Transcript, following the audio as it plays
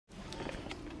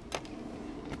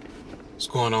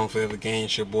What's going on, Forever Gang?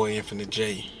 It's your boy Infinite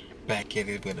J, back at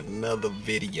it with another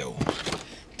video.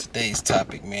 Today's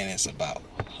topic, man, is about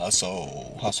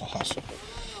hustle.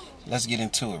 Let's get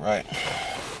into it, right?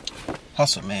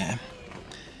 Hustle, man.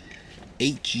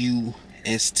 Hustle.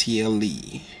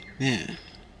 Man,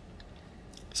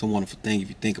 it's a wonderful thing if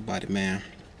you think about it, man.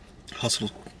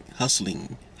 Hustlers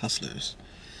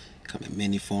come in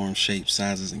many forms, shapes,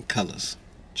 sizes, and colors.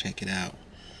 Check it out.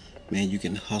 Man, you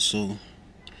can hustle.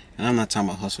 And I'm not talking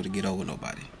about hustle to get over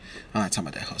nobody. I'm not talking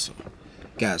about that hustle.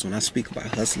 Guys, when I speak about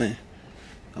hustling,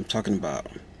 I'm talking about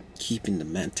keeping the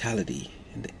mentality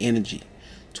and the energy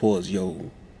towards your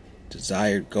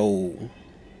desired goal,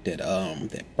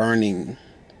 that burning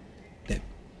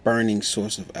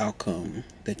source of outcome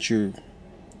that you're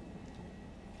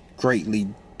greatly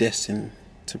destined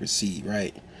to receive,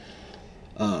 right?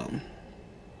 Man,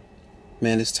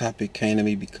 this topic came to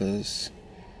me because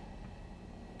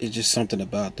it's just something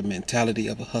about the mentality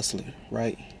of a hustler,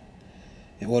 right?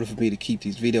 In order for me to keep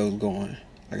these videos going,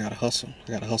 I gotta hustle.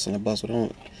 I gotta hustle and bustle on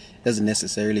it. Doesn't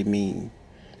necessarily mean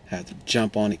I have to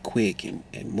jump on it quick and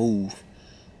move,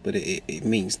 but it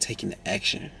means taking the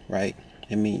action, right?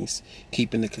 It means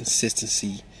keeping the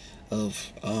consistency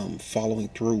of following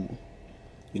through.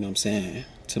 You know what I'm saying?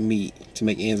 To make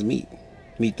ends meet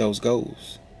those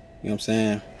goals. You know what I'm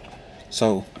saying?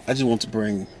 So I just want to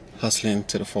bring hustling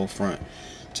to the forefront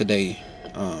today,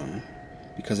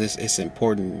 because it's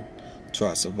important to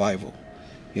our survival.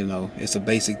 You know, it's a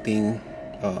basic thing.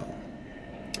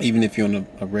 Even if you're on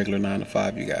a regular 9 to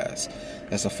 5, you guys,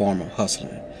 that's a form of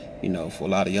hustling. You know, for a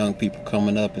lot of young people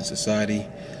coming up in society,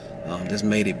 that's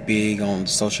made it big on the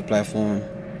social platform.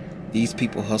 These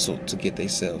people hustle to get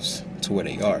themselves to where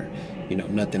they are. You know,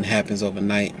 nothing happens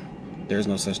overnight. There's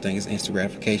no such thing as instant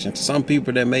gratification. To some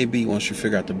people, that may be once you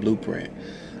figure out the blueprint.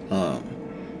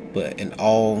 But in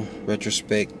all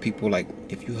retrospect, people, like,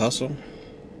 if you hustle,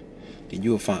 then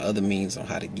you will find other means on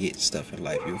how to get stuff in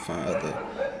life. You'll find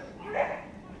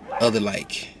other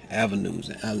like avenues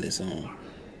and outlets on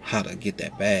how to get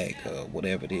that bag or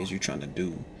whatever it is you're trying to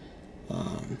do.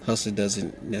 Hustle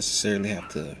doesn't necessarily have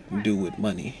to do with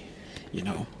money. You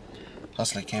know,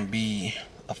 hustling can be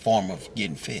a form of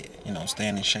getting fit. You know,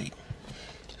 staying in shape.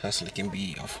 Hustling can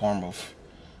be a form of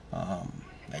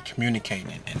like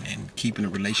communicating and keeping a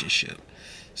relationship.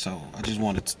 So I just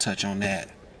wanted to touch on that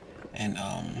and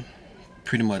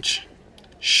pretty much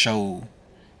show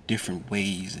different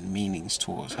ways and meanings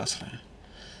towards hustling.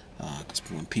 Because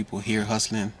when people hear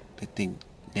hustling, they think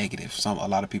negative. A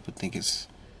lot of people think it's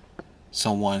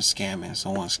someone scamming,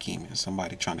 someone scheming,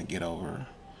 somebody trying to get over,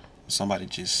 somebody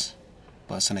just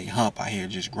busting a hump out here,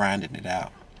 just grinding it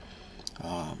out.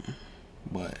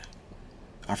 But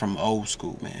I'm from old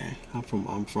school, man. I'm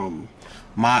from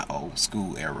my old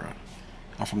school era.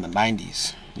 I'm from the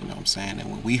 90s. You know what I'm saying? And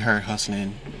when we heard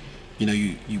hustling, you know,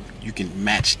 you can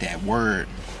match that word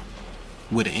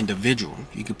with an individual.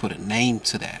 You can put a name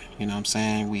to that. You know what I'm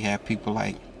saying? We have people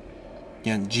like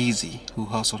Young Jeezy, who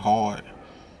hustled hard,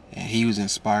 and he was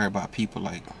inspired by people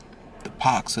like the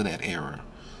Pox of that era,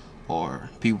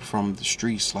 or people from the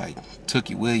streets like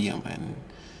Tookie William and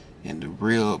the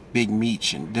real Big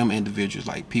Meech, and them individuals,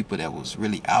 like people that was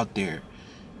really out there,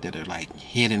 that are like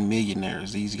hidden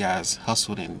millionaires. These guys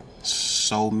hustled in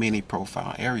so many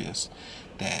profound areas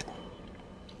that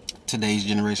today's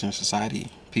generation of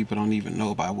society, people don't even know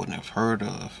about, wouldn't have heard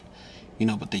of. You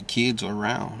know, but their kids are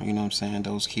around. You know what I'm saying?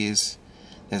 Those kids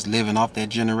that's living off that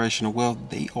generational wealth,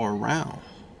 they are around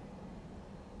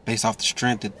based off the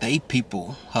strength that they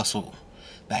people hustle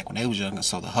back when they was younger.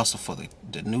 So the hustle for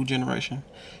the new generation,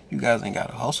 you guys ain't got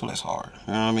to hustle as hard.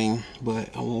 You know what I mean?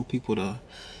 But I want people to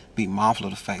be mindful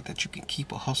of the fact that you can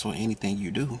keep a hustle in anything you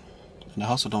do. And the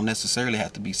hustle don't necessarily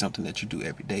have to be something that you do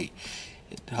every day.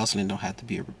 Hustling don't have to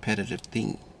be a repetitive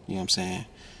thing. You know what I'm saying?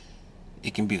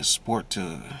 It can be a sport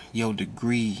to your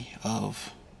degree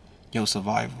of your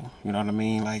survival. You know what I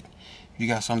mean? Like, if you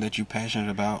got something that you're passionate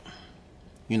about,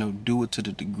 you know, do it to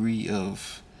the degree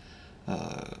of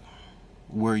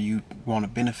where you want to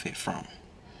benefit from.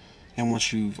 And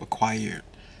once you've acquired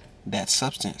that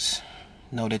substance,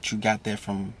 know that you got that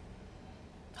from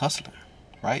hustling,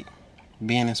 right?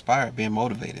 Being inspired, being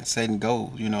motivated, setting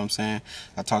goals. You know what I'm saying?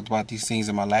 I talked about these things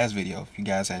in my last video. If you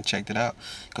guys haven't checked it out,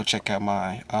 go check out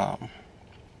my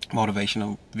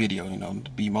motivational video, you know,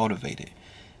 to be motivated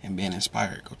and being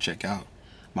inspired. Go check out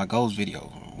my goals video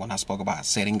when I spoke about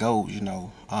setting goals. You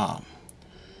know,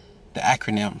 the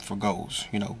acronym for goals,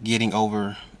 you know, getting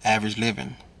over average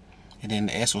living, and then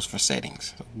the S was for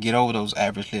settings. So get over those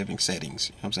average living settings.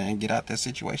 You know what I'm saying? Get out that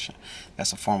situation.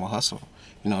 That's a form of hustle.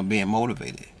 You know, being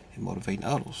motivated and motivating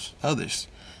others.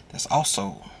 That's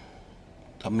also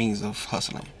a means of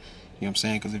hustling. You know what I'm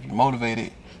saying? Because if you're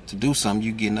motivated to do something,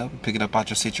 you getting up and picking up out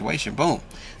your situation. Boom,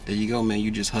 there you go, man.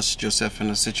 You just hustled yourself in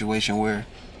a situation where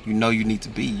you know you need to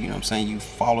be. You know what I'm saying? You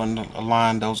following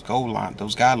those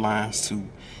those guidelines to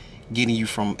getting you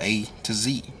from A to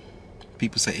Z.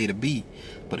 People say A to B,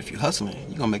 but if you're hustling,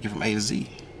 you're gonna make it from A to Z. You know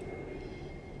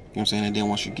what I'm saying? And then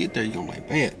once you get there, you're gonna be like,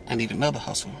 man, I need another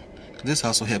hustle. This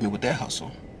hustle helped me with that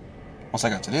hustle. Once I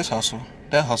got to this hustle,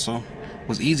 that hustle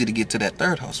was easy to get to that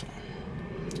third hustle.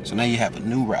 So now you have a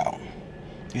new route.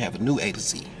 You have a new A to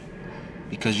Z.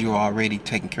 Because you're already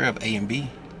taking care of A and B.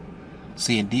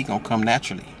 C and D gonna come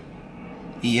naturally.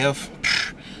 E, F,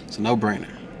 it's a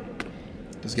no-brainer.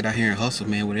 Let's get out here and hustle,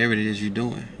 man, whatever it is you're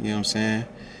doing. You know what I'm saying?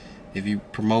 If you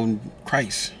promoting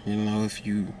Christ, you know, if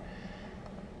you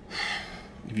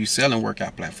selling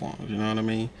workout platforms, you know what I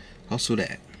mean? Hustle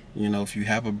that. You know, if you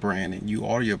have a brand and you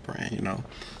are your brand, you know,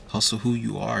 hustle who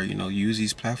you are, you know, use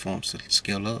these platforms to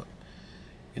scale up.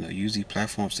 You know, use these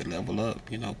platforms to level up.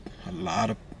 You know, a lot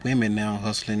of women now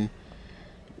hustling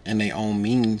in their own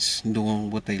means,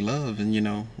 doing what they love, and you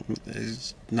know,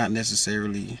 it's not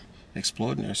necessarily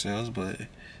exploiting themselves, but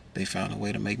they found a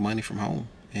way to make money from home.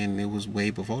 And it was way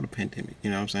before the pandemic, you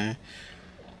know what I'm saying?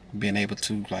 Being able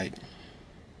to like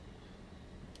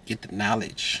get the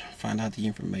knowledge, find out the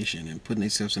information, and putting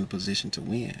themselves in a position to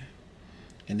win.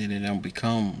 And then it don't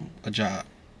become a job.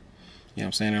 You know what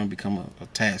I'm saying? It don't become a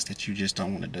task that you just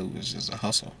don't want to do. It's just a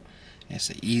hustle. And it's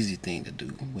an easy thing to do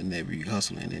whenever you're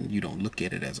hustling, and you don't look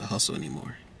at it as a hustle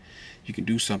anymore. You can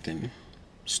do something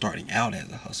starting out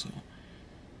as a hustle.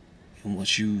 And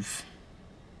once you've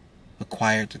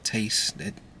acquired the taste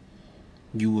that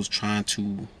you was trying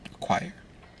to acquire,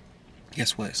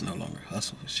 guess what? It's no longer a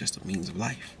hustle. It's just a means of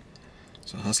life.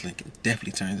 So hustling can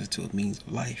definitely turn into a means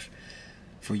of life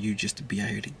for you just to be out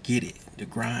here to get it, to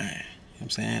grind. You know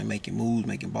what I'm saying? Making moves,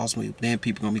 making boss moves. Then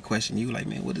people gonna be questioning you like,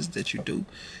 man, what is it that you do? You know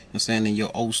what I'm saying? And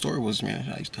your old story was,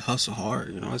 man, I used to hustle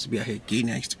hard. You know, I used to be out here getting,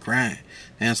 I used to grind.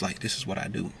 And it's like, this is what I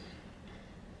do.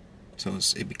 So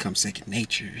it becomes second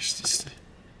nature. It's just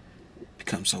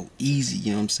becomes so easy,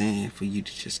 you know what I'm saying, for you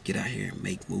to just get out here and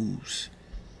make moves.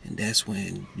 And that's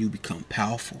when you become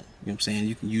powerful. You know what I'm saying?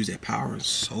 You can use that power in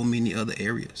so many other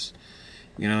areas.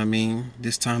 You know what I mean?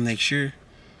 This time next year,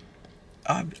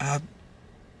 I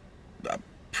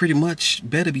pretty much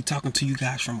better be talking to you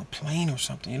guys from a plane or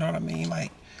something. You know what I mean?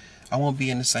 Like, I won't be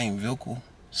in the same vehicle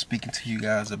speaking to you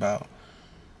guys about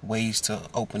ways to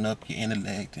open up your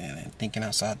intellect and thinking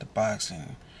outside the box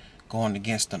and going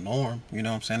against the norm. You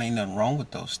know what I'm saying? Ain't nothing wrong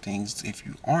with those things if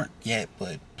you aren't yet,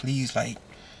 but please, like,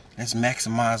 let's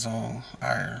maximize on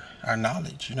our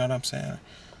knowledge. You know what I'm saying?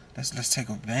 Let's take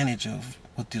advantage of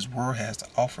what this world has to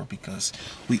offer, because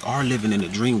we are living in a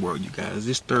dream world, you guys.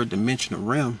 This third dimensional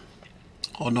realm.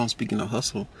 Although I'm speaking of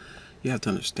hustle, you have to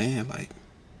understand, like,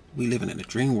 we living in a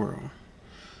dream world.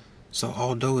 So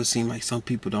although it seems like some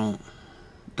people don't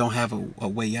have a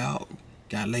way out,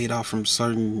 got laid off from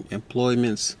certain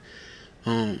employments,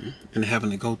 and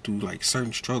having to go through like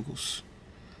certain struggles.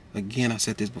 Again, I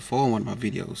said this before in one of my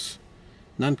videos.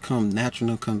 Nothing comes natural,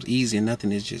 nothing comes easy, and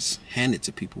nothing is just handed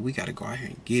to people. We got to go out here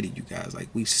and get it, you guys. Like,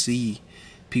 we see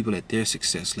people at their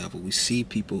success level. We see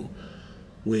people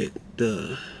with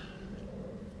the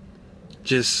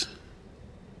just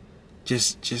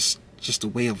the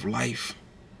way of life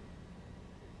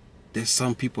that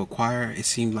some people acquire. It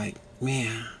seems like,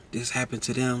 man, this happened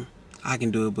to them, I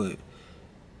can do it, but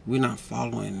we're not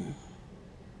following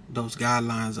those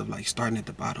guidelines of like starting at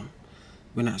the bottom.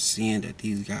 We're not seeing that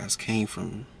these guys came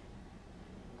from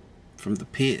the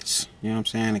pits, you know what I'm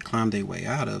saying, and climbed their way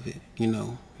out of it, you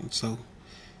know. And so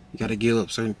you got to give up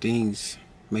certain things,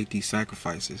 make these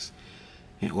sacrifices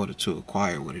in order to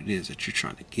acquire what it is that you're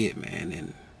trying to get, man.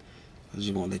 And I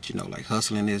just want to let you know, like,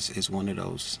 hustling is one of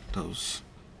those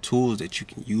tools that you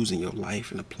can use in your life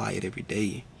and apply it every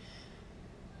day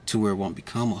to where it won't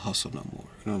become a hustle no more.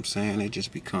 You know what I'm saying? It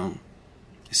just become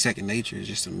second nature. It's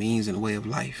just a means and a way of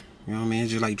life. You know what I mean?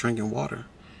 It's just like drinking water.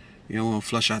 You don't want to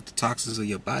flush out the toxins of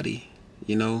your body,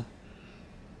 you know,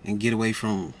 and get away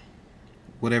from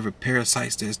whatever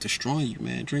parasites that's destroying you,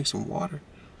 man. Drink some water,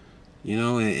 you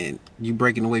know, and you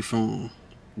breaking away from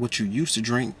what you used to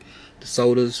drink, the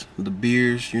sodas, the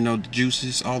beers, you know, the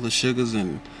juices, all the sugars,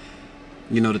 and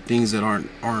you know, the things that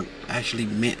aren't actually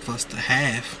meant for us to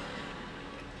have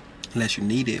unless you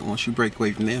need it. Once you break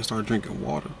away from there and start drinking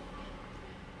water,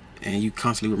 and you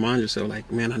constantly remind yourself,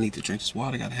 like, man, I need to drink this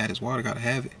water, gotta have this water, gotta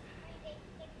have it.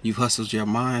 You've hustled your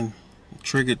mind,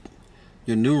 triggered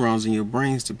your neurons in your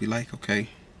brains to be like, okay,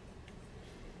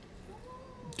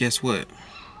 guess what?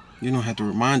 You don't have to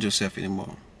remind yourself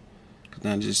anymore, because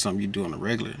now it's just something you do on a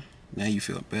regular. Now you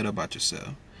feel better about yourself. You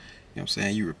know what I'm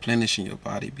saying? You replenishing your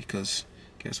body because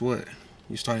guess what?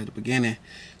 You started at the beginning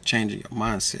changing your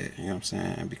mindset, you know what I'm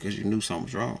saying? Because you knew something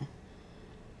was wrong.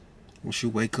 Once you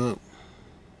wake up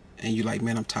and you like,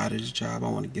 man, I'm tired of this job. I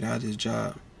want to get out of this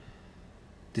job.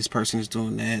 This person is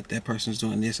doing that. That person is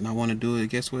doing this, and I want to do it.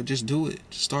 Guess what? Just do it.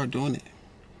 Just start doing it.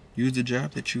 Use the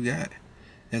job that you got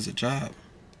as a job,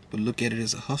 but look at it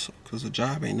as a hustle, because a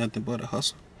job ain't nothing but a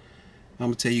hustle. I'm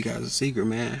gonna tell you guys a secret,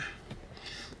 man.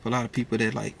 For a lot of people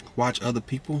that like watch other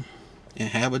people and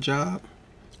have a job,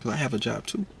 because I have a job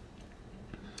too.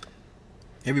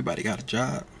 Everybody got a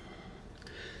job,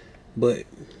 but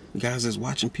guys that's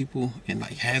watching people and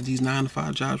like have these 9 to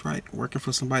 5 jobs, right? Working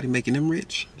for somebody, making them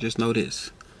rich. Just know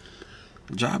this: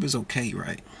 a job is okay,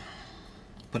 right?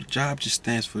 But a job just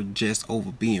stands for just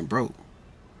over being broke.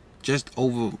 Just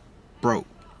over broke.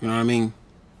 You know what I mean?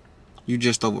 You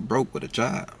just over broke with a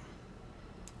job.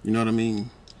 You know what I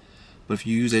mean? But if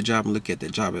you use that job and look at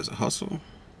that job as a hustle,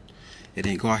 and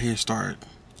then go out here and start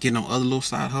getting on other little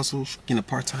side hustles, getting a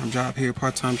part-time job here,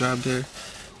 part-time job there,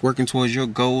 working towards your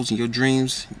goals and your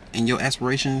dreams and your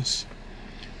aspirations,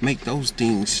 make those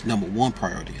things #1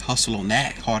 priority. Hustle on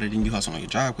that harder than you hustle on your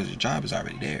job, because your job is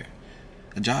already there.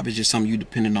 A job is just something you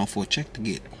depending on for a check to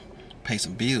get, pay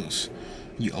some bills.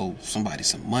 You owe somebody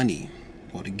some money,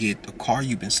 or to get a car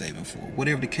you've been saving for.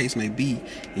 Whatever the case may be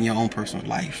in your own personal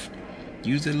life.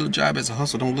 Use that little job as a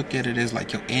hustle. Don't look at it as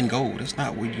like your end goal. That's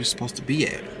not where you're supposed to be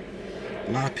at.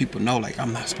 A lot of people know, like,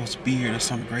 I'm not supposed to be here. There's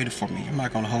something greater for me. I'm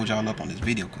not going to hold y'all up on this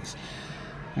video, because,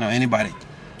 anybody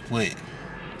with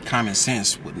common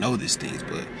sense would know these things.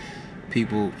 But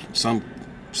people, some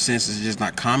sense is just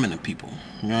not common to people.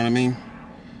 You know what I mean?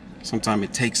 Sometimes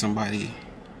it takes somebody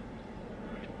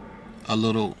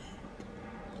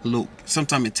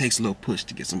sometimes it takes a little push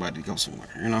to get somebody to go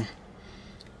somewhere,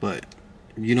 But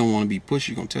if you don't want to be pushed,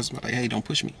 you're going to tell somebody, like, hey, don't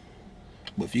push me.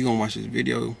 But if you're going to watch this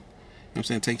video, you know what I'm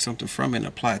saying, take something from it and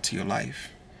apply it to your life.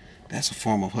 That's a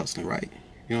form of hustling, right?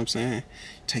 You know what I'm saying?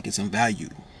 Taking some value.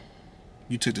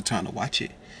 You took the time to watch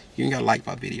it. You ain't got to like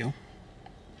my video.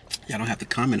 Y'all don't have to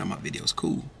comment on my videos.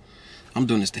 Cool. I'm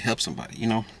doing this to help somebody,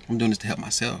 I'm doing this to help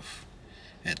myself.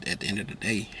 At the end of the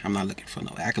day, I'm not looking for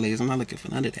no accolades. I'm not looking for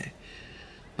none of that.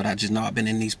 But I just know I've been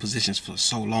in these positions for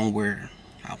so long where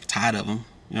I'm tired of them.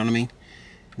 You know what I mean?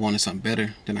 Wanted something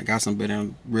better. Then I got something better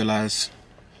and realized,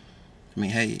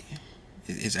 hey,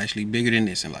 it's actually bigger than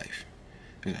this in life.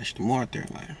 There's actually more out there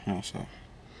in life. So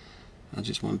I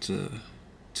just wanted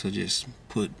to just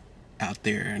put out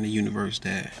there in the universe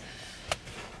that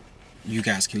you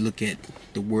guys can look at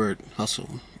the word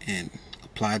hustle and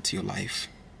apply it to your life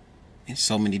in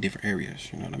so many different areas.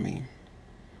 You know what I mean?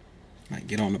 Like,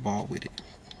 get on the ball with it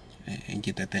and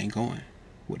get that thing going,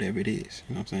 whatever it is.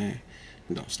 You know what I'm saying?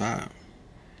 And don't stop.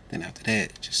 Then after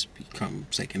that, just become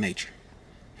second nature,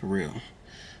 for real.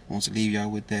 I want to leave y'all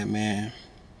with that, man.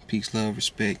 Peace, love,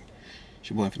 respect. It's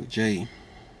your boy from the J.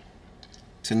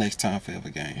 Till next time, forever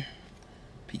gang.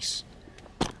 Peace.